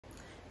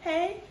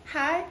Hey,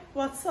 hi,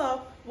 what's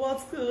up?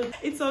 What's good?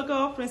 It's your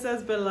girl,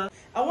 Princess Bella.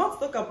 I want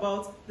to talk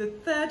about the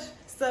third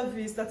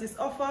service that is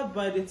offered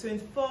by the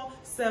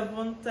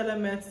 24/7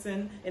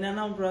 telemedicine in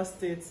Anambra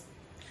State.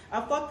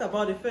 I've talked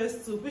about the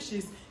first two, which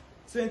is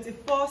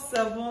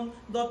 24/7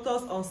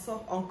 doctors on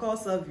call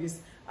service,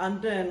 and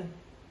then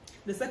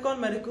the second,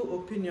 medical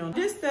opinion.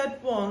 This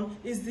third one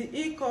is the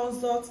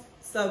e-consult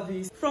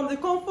service. From the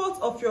comfort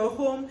of your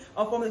home,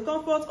 or from the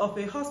comfort of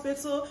a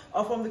hospital,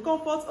 or from the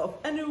comfort of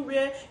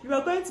anywhere, you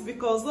are going to be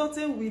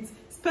consulting with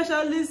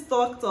specialist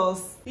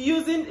doctors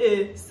using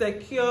a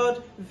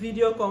secured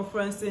video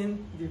conferencing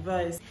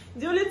device.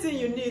 The only thing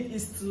you need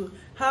is to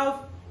have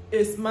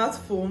a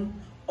smartphone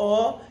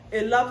or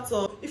a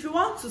laptop. If you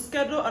want to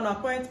schedule an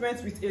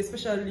appointment with a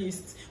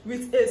specialist,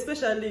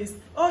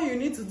 all you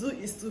need to do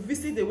is to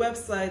visit the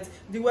website,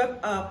 the web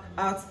app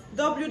at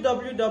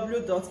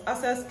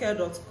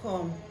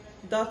www.accesscare.com.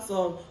 That's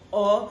all.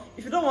 Or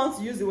if you don't want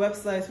to use the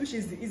website, which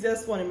is the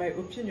easiest one in my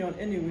opinion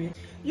anyway,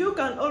 you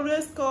can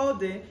always call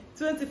the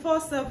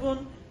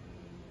 24/7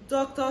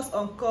 doctors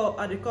on call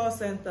at the call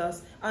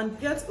centers and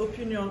get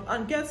opinion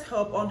and get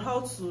help on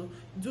how to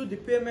do the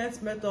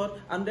payment method,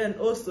 and then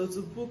also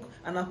to book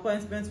an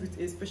appointment with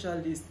a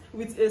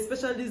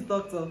specialist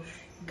doctor.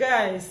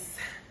 Guys,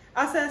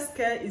 access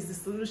care is the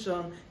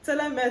solution.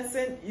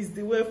 Telemedicine is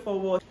the way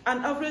forward.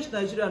 An average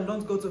Nigerian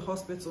don't go to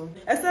hospital,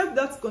 except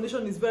that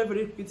condition is very,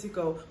 very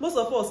critical. Most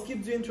of us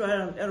keep doing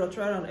trial and error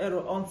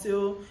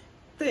until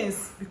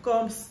things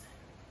becomes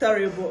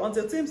terrible,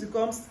 until things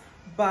becomes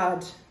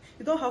bad.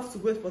 You don't have to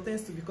wait for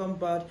things to become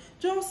bad.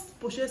 Just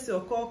purchase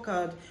your call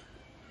card.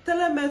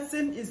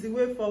 Telemedicine is the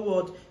way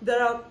forward.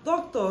 There are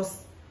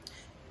doctors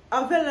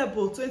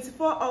available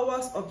 24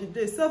 hours of the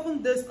day,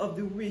 7 days of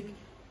the week,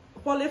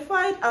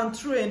 qualified and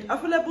trained,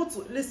 available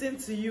to listen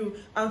to you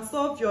and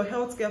solve your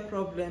healthcare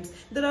problems.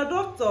 There are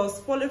doctors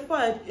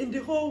qualified in the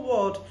whole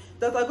world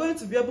that are going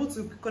to be able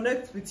to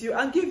connect with you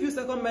and give you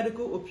second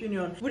medical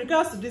opinion. With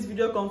regards to this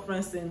video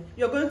conferencing,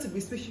 you're going to be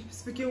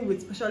speaking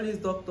with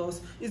specialist doctors.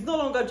 It's no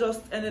longer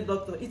just any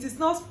doctor. It is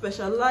now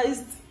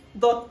specialized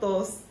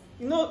doctors.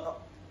 You know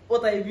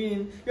what I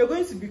mean? You're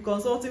going to be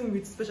consulting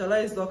with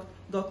specialized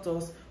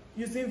doctors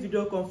using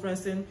video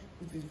conferencing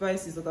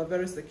devices that are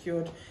very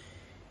secured.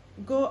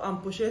 Go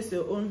and purchase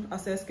your own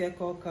access care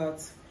call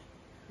cards.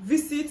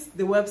 Visit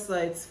the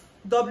website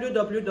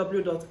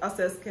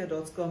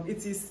www.accesscare.com.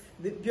 It is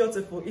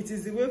beautiful. It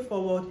is the way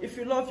forward. If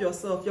you love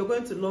yourself, you're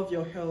going to love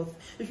your health.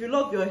 If you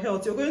love your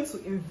health, you're going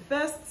to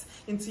invest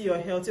into your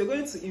health. You're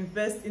going to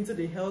invest into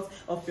the health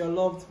of your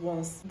loved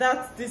ones.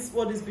 That's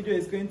what this video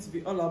is going to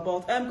be all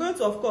about. I'm going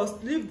to, of course,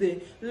 leave the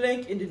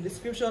link in the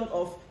description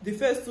of the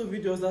first two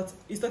videos that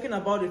is talking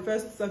about the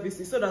first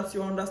services, so that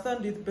you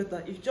understand it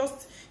better. If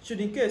just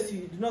should in case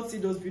you did not see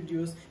those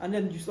videos and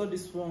then you saw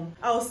this one.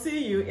 I'll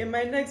see you in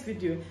my next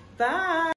video. Bye.